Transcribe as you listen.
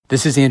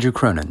This is Andrew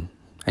Cronin,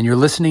 and you're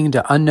listening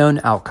to Unknown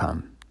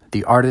Outcome,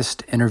 the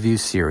artist interview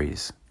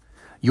series.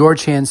 Your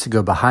chance to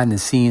go behind the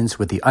scenes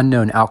with the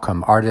Unknown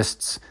Outcome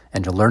artists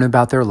and to learn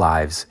about their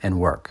lives and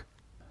work.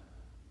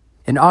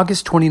 In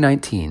August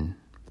 2019,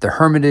 the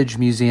Hermitage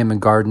Museum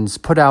and Gardens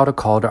put out a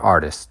call to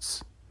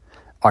artists.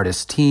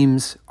 Artist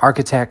teams,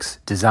 architects,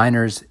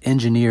 designers,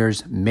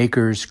 engineers,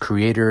 makers,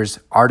 creators,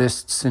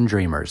 artists, and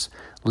dreamers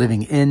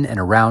living in and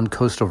around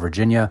coastal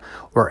Virginia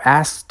were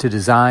asked to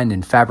design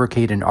and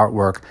fabricate an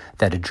artwork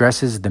that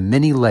addresses the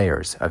many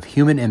layers of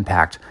human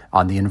impact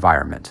on the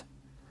environment.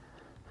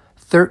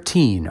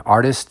 13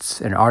 artists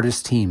and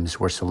artist teams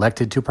were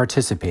selected to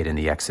participate in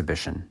the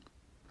exhibition.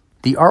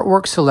 The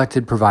artwork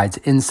selected provides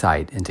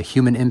insight into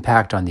human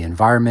impact on the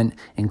environment,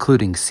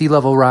 including sea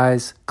level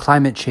rise,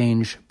 climate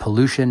change,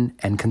 pollution,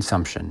 and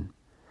consumption.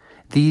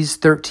 These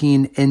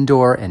 13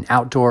 indoor and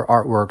outdoor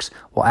artworks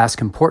will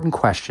ask important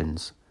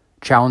questions,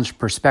 challenge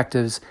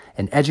perspectives,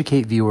 and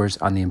educate viewers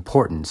on the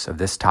importance of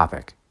this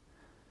topic.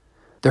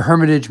 The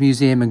Hermitage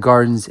Museum and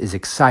Gardens is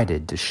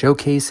excited to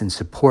showcase and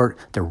support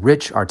the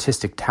rich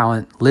artistic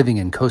talent living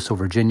in coastal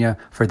Virginia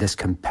for this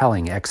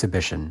compelling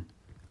exhibition.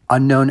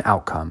 Unknown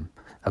Outcome,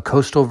 a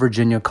Coastal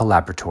Virginia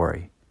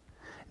Collaboratory.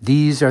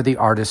 These are the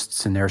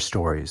artists and their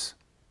stories.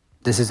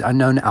 This is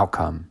Unknown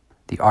Outcome,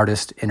 the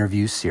Artist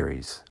Interview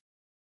Series.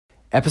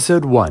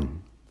 Episode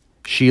 1,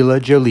 Sheila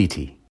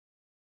Joliti.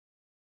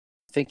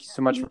 Thank you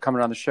so much for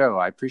coming on the show.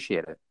 I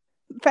appreciate it.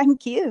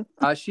 Thank you.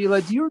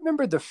 Sheila, do you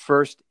remember the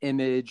first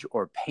image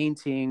or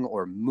painting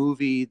or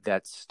movie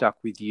that stuck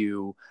with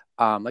you?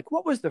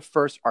 What was the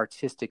first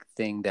artistic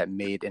thing that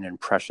made an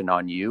impression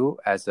on you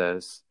as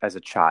a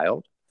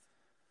child?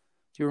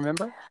 Do you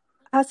remember?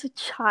 As a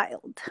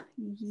child,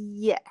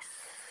 yes,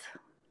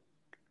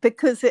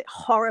 because it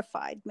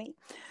horrified me.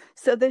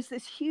 So there's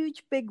this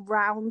huge, big,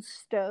 round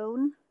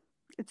stone.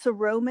 It's a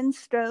Roman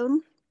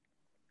stone,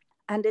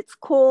 and it's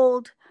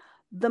called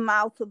the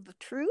Mouth of the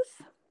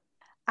Truth.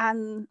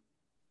 And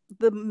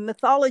the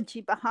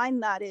mythology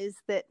behind that is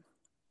that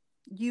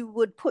you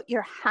would put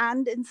your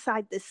hand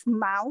inside this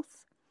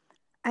mouth,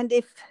 and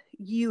if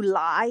you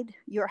lied,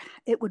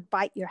 it would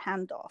bite your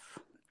hand off.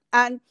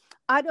 And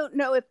I don't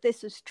know if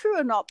this is true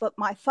or not, but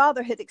my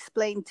father had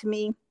explained to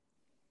me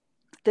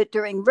that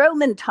during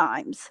Roman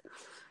times,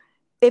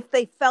 if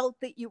they felt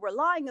that you were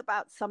lying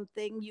about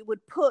something, you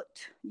would put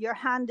your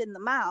hand in the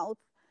mouth,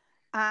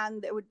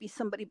 and there would be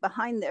somebody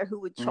behind there who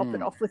would chop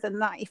it off with a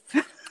knife.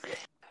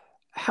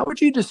 How would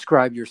you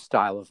describe your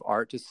style of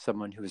art to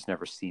someone who has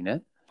never seen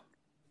it?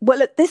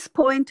 Well, at this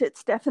point,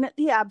 it's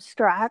definitely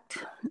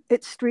abstract.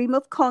 It's stream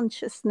of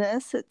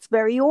consciousness. It's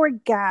very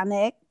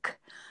organic.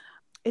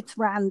 It's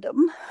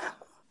random,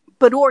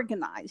 but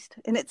organized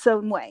in its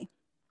own way.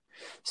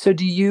 So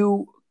do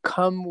you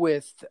come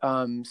with,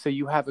 so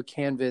you have a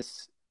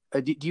canvas,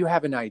 do you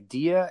have an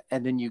idea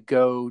and then you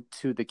go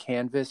to the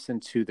canvas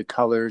and to the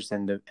colors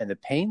and the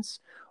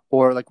paints?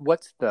 Or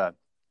what's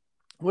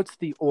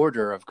the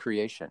order of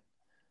creation?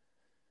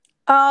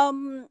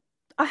 I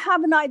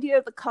have an idea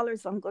of the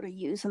colors I'm going to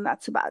use, and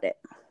that's about it.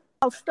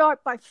 I'll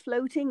start by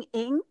floating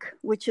ink,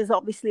 which is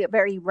obviously a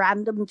very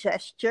random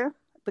gesture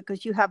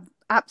because you have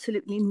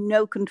absolutely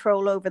no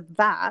control over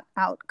that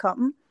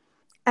outcome.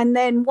 And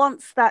then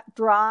once that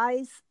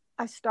dries,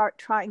 I start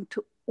trying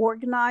to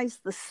organize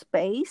the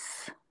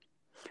space.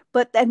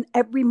 But then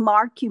every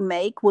mark you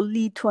make will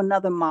lead to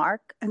another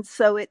mark. And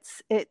so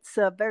it's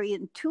a very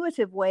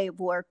intuitive way of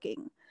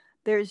working.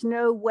 There's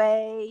no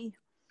way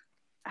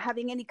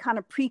having any kind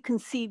of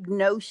preconceived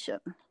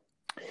notion.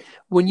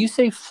 When you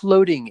say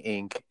floating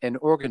ink and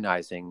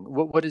organizing,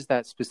 what does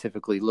that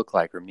specifically look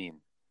like or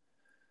mean?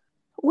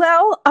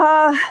 Well,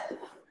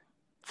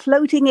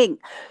 floating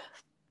ink.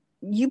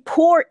 You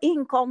pour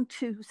ink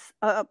onto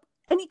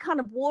any kind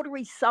of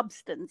watery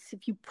substance.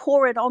 If you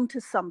pour it onto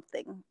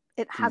something,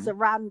 it has a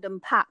random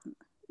pattern.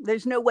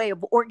 There's no way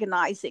of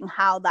organizing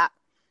how that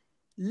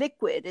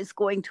liquid is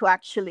going to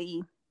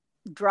actually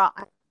dry,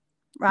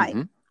 right?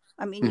 Mm-hmm.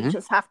 I mean, you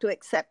just have to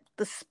accept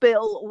the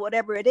spill or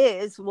whatever it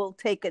is will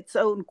take its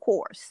own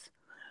course.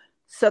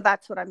 So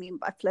that's what I mean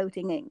by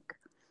floating ink.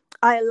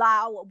 I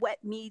allow a wet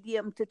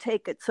medium to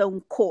take its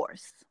own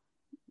course.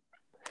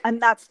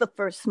 And that's the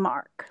first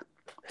mark.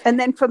 And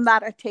then from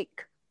that, I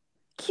take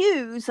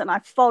cues and I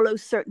follow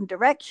certain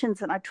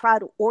directions and I try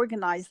to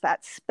organize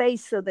that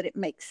space so that it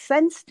makes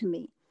sense to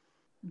me.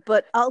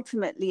 But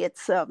ultimately,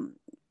 it's a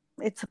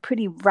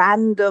pretty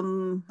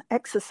random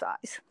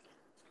exercise.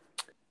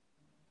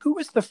 Who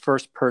was the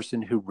first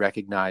person who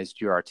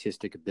recognized your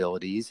artistic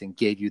abilities and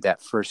gave you that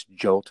first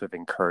jolt of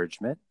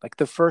encouragement?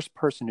 The first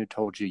person who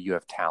told you you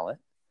have talent?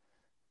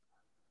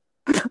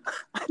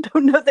 I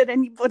don't know that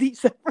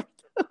anybody's ever.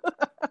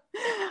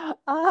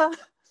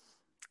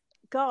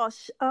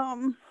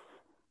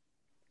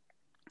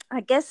 I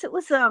guess it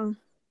was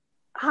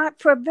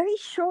for a very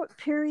short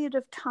period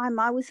of time.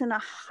 I was in a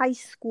high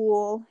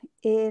school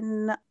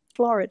in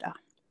Florida,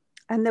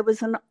 and there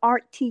was an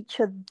art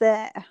teacher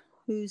there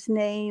whose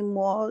name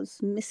was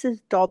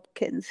Mrs.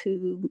 Dobkins,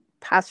 who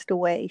passed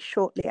away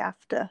shortly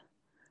after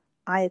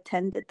I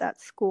attended that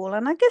school.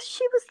 And I guess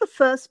she was the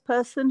first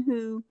person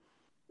who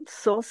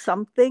saw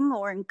something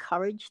or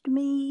encouraged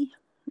me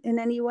in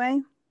any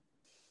way.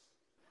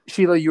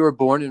 Sheila, you were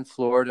born in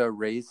Florida,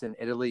 raised in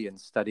Italy, and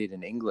studied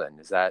in England.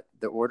 Is that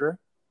the order?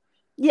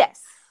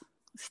 Yes,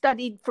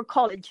 studied for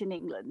college in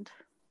England.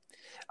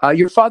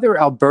 Your father,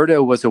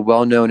 Alberto, was a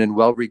well-known and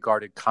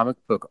well-regarded comic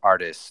book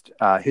artist.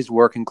 His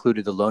work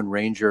included The Lone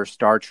Ranger,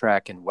 Star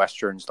Trek, and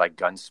westerns like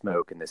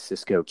Gunsmoke and The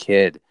Cisco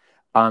Kid.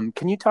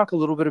 Can you talk a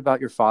little bit about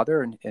your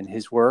father and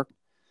his work?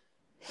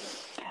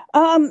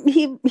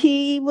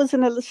 He was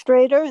an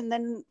illustrator, and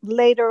then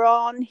later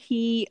on,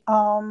 he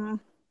and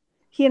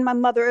my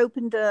mother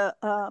opened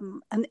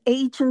an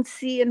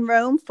agency in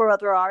Rome for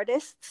other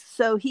artists.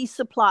 So he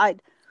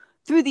supplied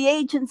through the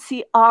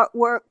agency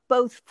artwork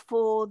both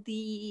for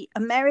the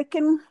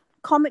American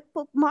comic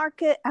book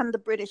market and the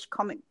British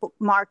comic book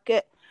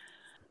market.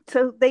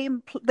 So they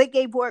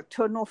gave work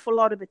to an awful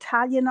lot of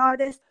Italian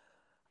artists.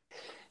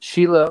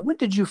 Sheila, when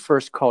did you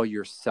first call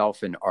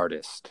yourself an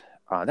artist?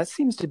 That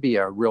seems to be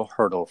a real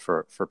hurdle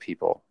for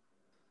people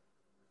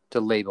to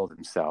label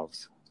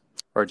themselves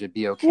or to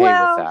be okay with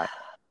that.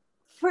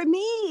 For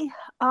me,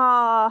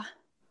 I've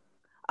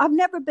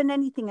never been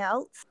anything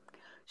else.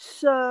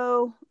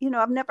 So,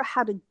 I've never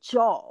had a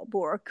job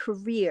or a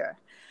career.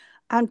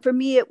 And for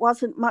me, it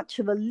wasn't much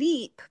of a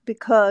leap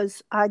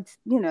because I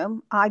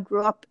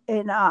grew up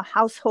in a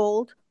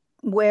household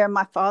where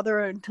my father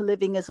earned a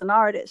living as an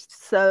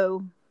artist.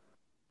 So,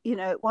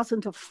 it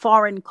wasn't a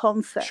foreign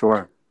concept.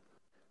 Sure.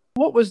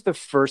 What was the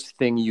first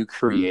thing you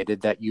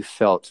created that you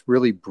felt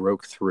really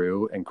broke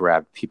through and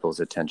grabbed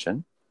people's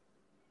attention?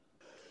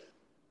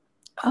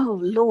 Oh,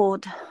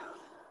 Lord.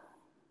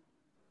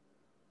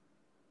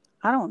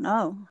 I don't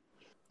know.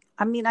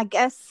 I mean, I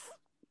guess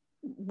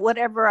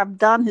whatever I've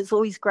done has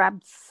always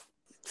grabbed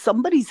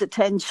somebody's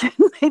attention,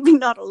 maybe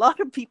not a lot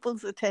of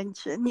people's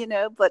attention,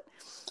 but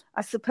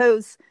I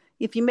suppose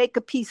if you make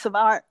a piece of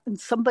art and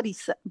somebody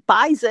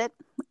buys it,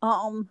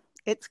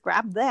 it's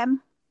grabbed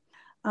them.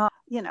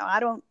 I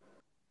don't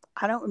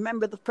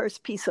remember the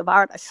first piece of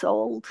art I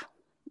sold.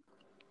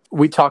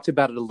 We talked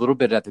about it a little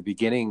bit at the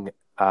beginning.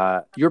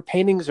 Your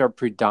paintings are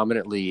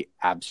predominantly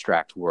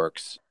abstract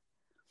works.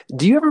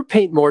 Do you ever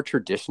paint more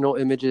traditional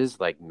images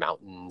like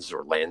mountains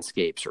or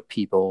landscapes or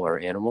people or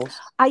animals?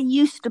 I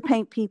used to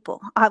paint people.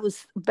 I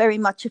was very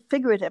much a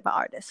figurative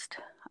artist.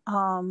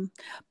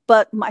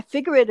 But my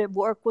figurative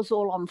work was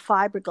all on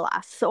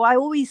fiberglass. So I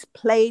always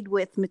played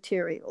with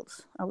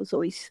materials. I was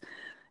always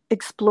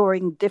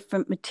exploring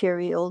different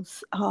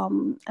materials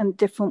and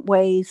different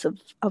ways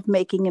of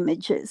making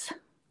images.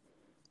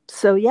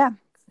 So, yeah,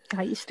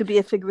 I used to be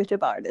a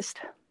figurative artist.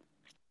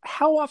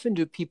 How often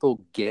do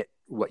people get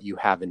what you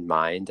have in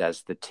mind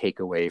as the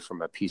takeaway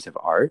from a piece of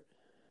art?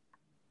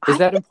 Is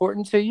that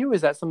important to you?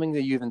 Is that something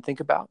that you even think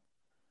about?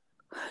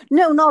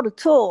 No, not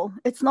at all.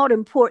 It's not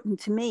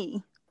important to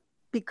me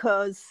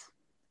because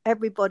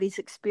everybody's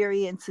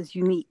experience is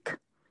unique.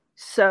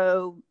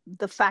 So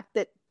the fact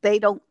that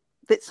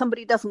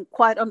somebody doesn't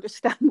quite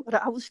understand what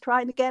I was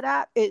trying to get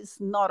at is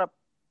not a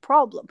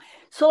problem.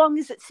 So long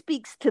as it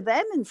speaks to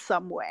them in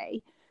some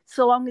way,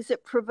 so long as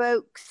it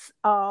provokes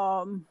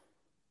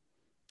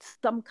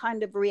some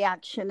kind of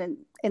reaction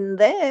in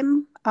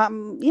them,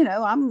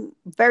 I'm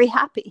very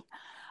happy.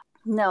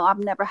 No, I've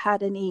never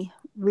had any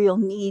real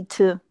need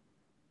to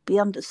be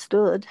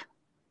understood,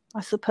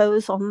 I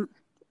suppose,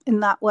 in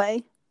that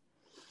way.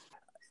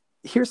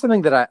 Here's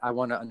something that I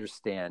want to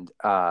understand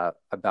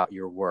about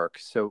your work.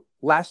 So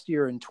last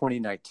year in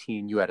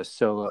 2019, you had a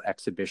solo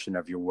exhibition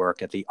of your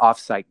work at the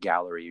Offsite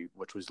Gallery,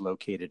 which was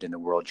located in the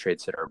World Trade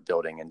Center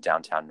building in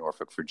downtown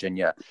Norfolk,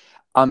 Virginia.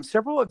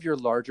 Several of your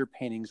larger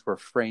paintings were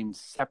framed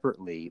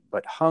separately,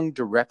 but hung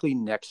directly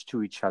next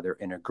to each other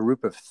in a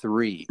group of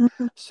three,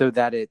 so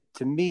that it,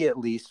 to me at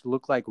least,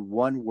 looked like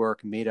one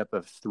work made up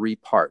of three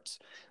parts.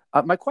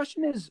 My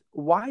question is,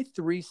 why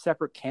three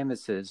separate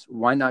canvases?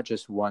 Why not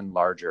just one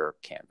larger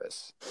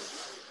canvas?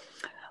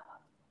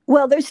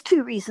 Well, there's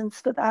two reasons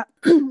for that.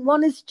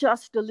 One is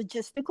just a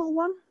logistical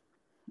one.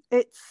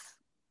 It's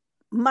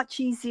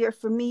much easier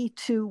for me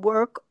to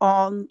work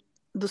on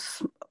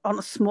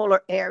a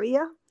smaller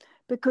area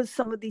because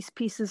some of these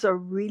pieces are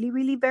really,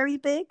 really very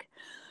big.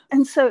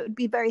 And so it'd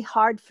be very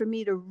hard for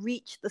me to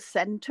reach the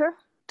center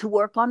to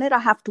work on it. I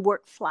have to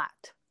work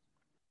flat.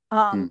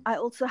 I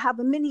also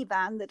have a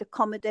minivan that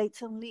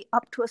accommodates only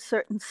up to a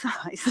certain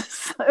size.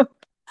 So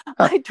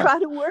I try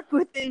to work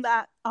within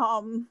that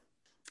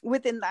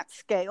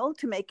scale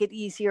to make it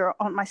easier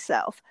on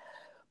myself.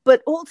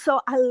 But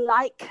also I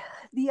like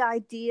the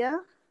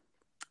idea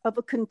of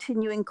a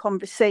continuing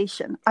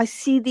conversation. I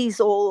see these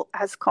all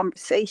as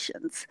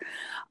conversations.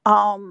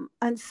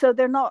 And so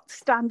they're not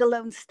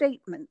standalone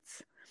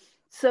statements.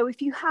 So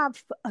if you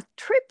have a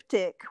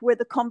triptych where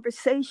the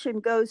conversation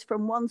goes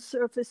from one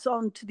surface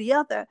on to the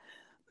other,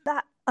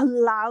 that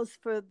allows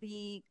for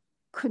the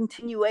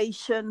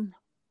continuation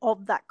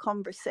of that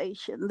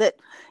conversation that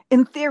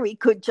in theory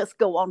could just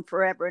go on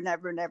forever and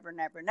ever and ever and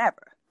ever and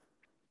ever.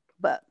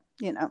 But,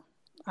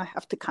 I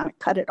have to kind of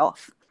cut it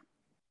off.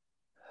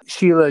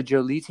 Sheila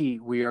Joliti,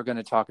 we are going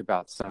to talk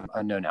about some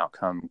unknown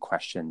outcome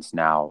questions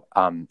now.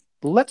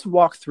 Let's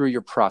walk through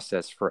your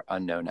process for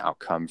unknown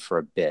outcome for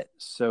a bit.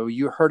 So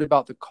you heard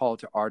about the call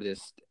to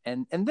artists,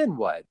 and then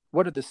what?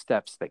 What are the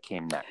steps that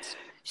came next?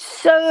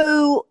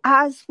 So,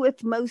 as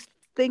with most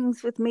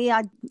things with me,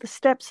 the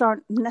steps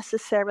aren't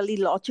necessarily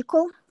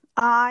logical.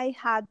 I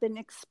had been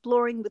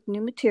exploring with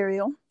new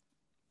material.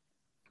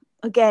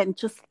 Again,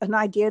 just an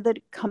idea that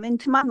had come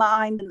into my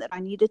mind and that I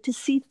needed to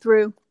see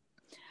through.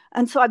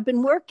 And so I've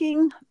been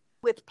working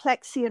with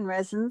plexi and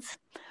resins,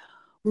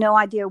 no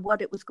idea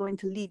what it was going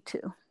to lead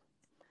to.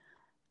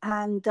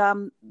 And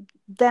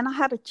then I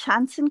had a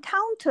chance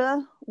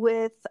encounter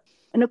with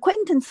an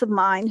acquaintance of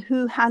mine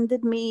who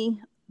handed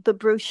me the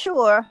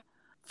brochure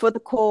for the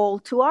call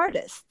to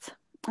artists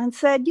and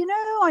said,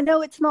 I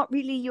know it's not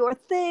really your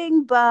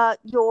thing, but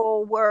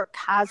your work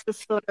has a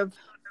sort of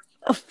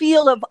a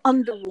feel of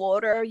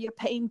underwater, your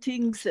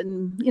paintings,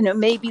 and,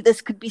 maybe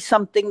this could be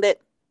something that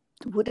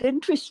would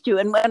interest you.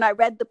 And when I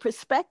read the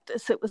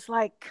prospectus, it was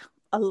like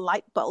a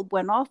light bulb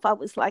went off. I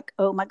was like,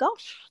 oh my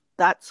gosh,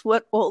 that's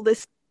what all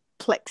this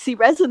plexi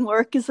resin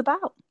work is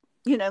about.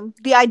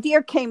 The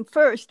idea came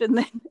first and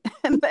then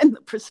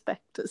the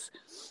prospectus.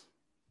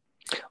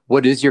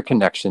 What is your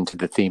connection to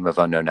the theme of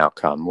unknown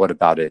outcome? What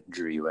about it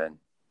drew you in?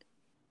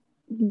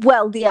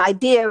 Well, the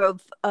idea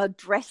of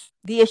address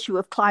the issue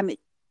of climate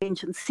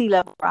change and sea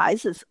level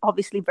rise is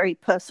obviously very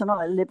personal.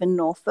 I live in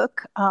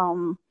Norfolk.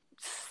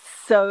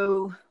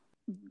 So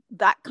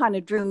that kind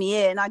of drew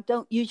me in. I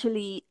don't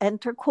usually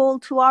enter call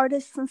to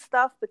artists and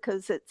stuff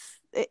because it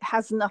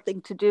has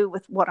nothing to do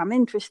with what I'm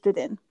interested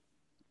in.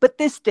 But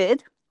this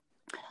did.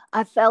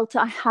 I felt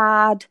I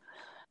had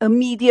a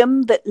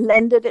medium that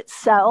lended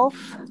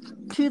itself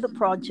to the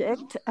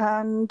project.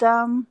 And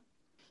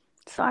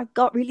so I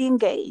got really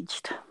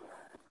engaged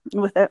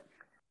with it.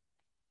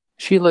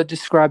 Sheila,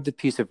 describe the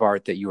piece of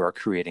art that you are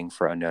creating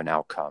for Unknown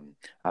Outcome.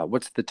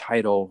 What's the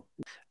title,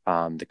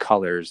 the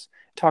colors?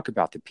 Talk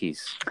about the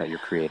piece that you're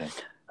creating.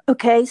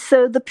 Okay,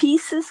 so the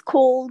piece is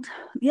called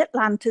The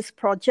Atlantis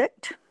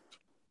Project.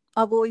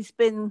 I've always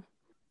been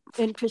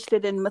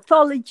interested in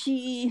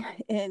mythology,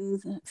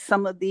 in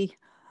some of the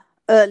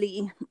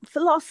early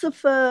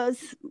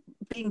philosophers.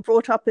 Being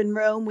brought up in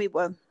Rome, we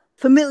were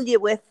familiar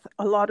with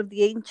a lot of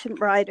the ancient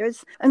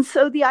writers. And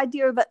so the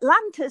idea of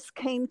Atlantis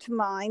came to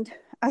mind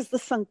as the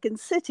sunken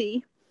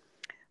city,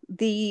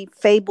 the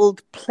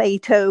fabled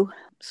Plato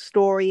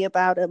story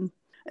about an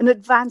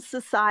advanced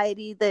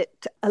society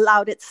that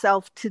allowed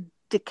itself to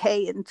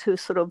decay into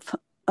sort of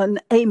an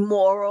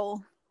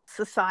amoral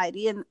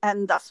society,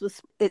 and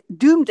thus it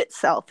doomed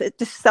itself. It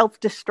just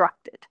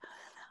self-destructed.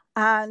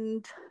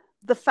 And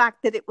the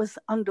fact that it was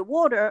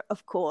underwater,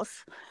 of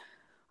course,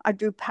 I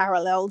drew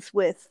parallels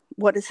with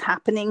what is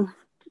happening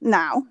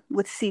now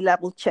with sea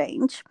level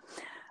change,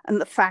 and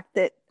the fact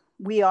that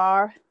we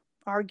are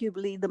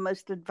arguably the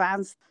most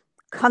advanced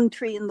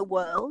country in the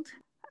world.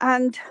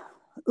 And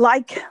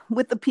like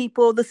with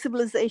the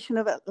civilization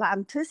of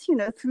Atlantis,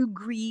 through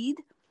greed,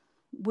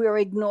 we're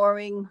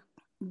ignoring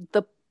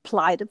the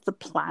plight of the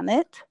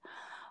planet,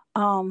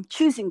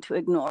 choosing to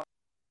ignore.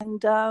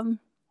 And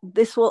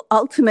this will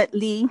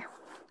ultimately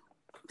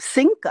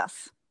sink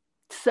us.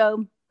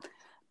 So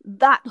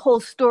that whole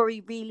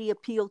story really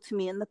appealed to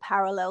me, and the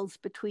parallels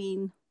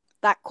between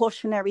that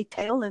cautionary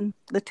tale and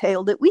the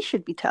tale that we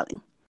should be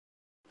telling.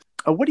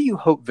 What do you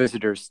hope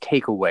visitors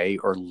take away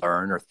or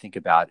learn or think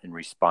about in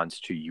response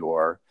to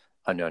your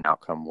Unknown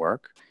Outcome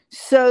work?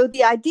 So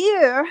the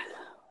idea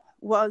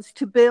was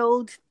to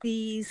build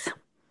these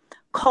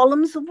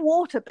columns of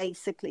water,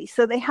 basically.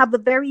 So they have a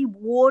very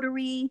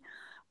watery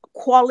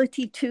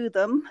quality to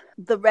them.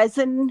 The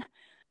resin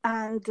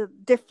and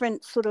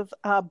different sort of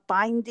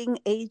binding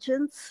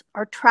agents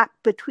are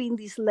trapped between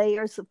these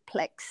layers of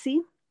plexi.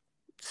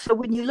 So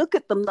when you look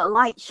at them, the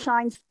light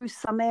shines through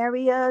some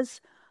areas,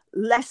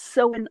 less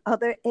so in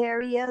other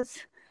areas,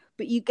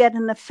 but you get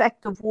an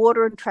effect of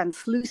water and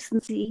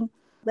translucency.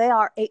 They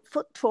are 8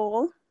 foot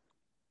tall.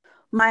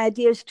 My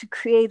idea is to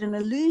create an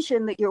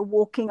illusion that you're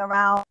walking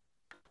around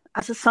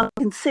as a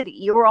sunken city.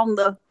 You're on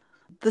the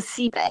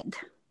seabed.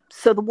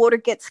 So the water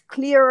gets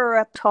clearer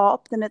up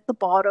top than at the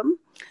bottom.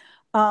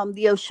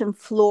 The ocean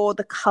floor,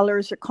 the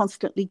colors are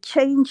constantly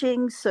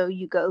changing. So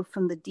you go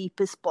from the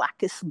deepest,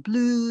 blackest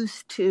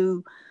blues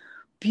to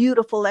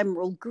beautiful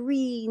emerald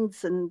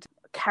greens and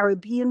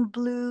Caribbean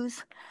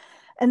blues.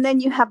 And then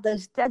you have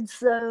those dead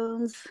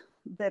zones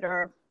that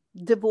are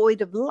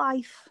devoid of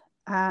life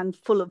and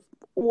full of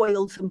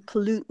oils and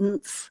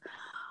pollutants.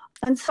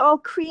 And so I'll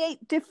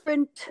create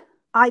different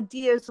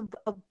ideas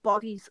of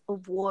bodies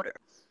of water.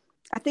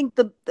 I think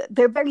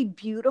they're very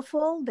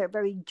beautiful, they're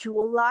very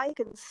jewel-like,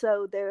 and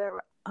so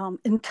they're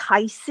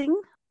enticing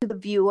to the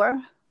viewer,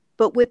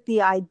 but with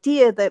the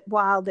idea that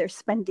while they're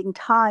spending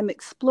time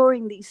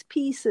exploring these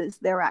pieces,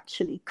 they're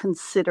actually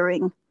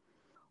considering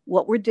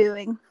what we're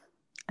doing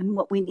and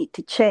what we need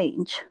to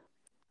change.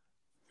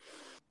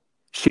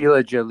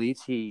 Sheila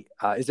Joliti,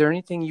 is there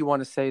anything you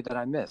want to say that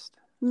I missed?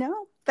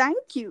 No,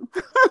 thank you.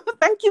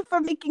 Thank you for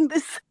making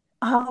this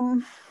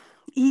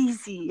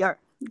easier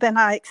than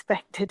I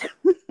expected.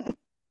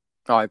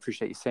 Oh, I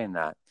appreciate you saying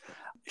that.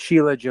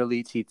 Sheila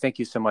Giolitti, thank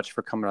you so much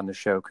for coming on the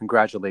show.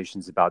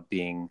 Congratulations about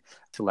being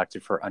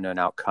selected for Unknown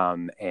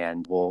Outcome,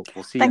 and we'll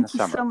see you in the summer.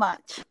 Thank you so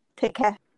much. Take care.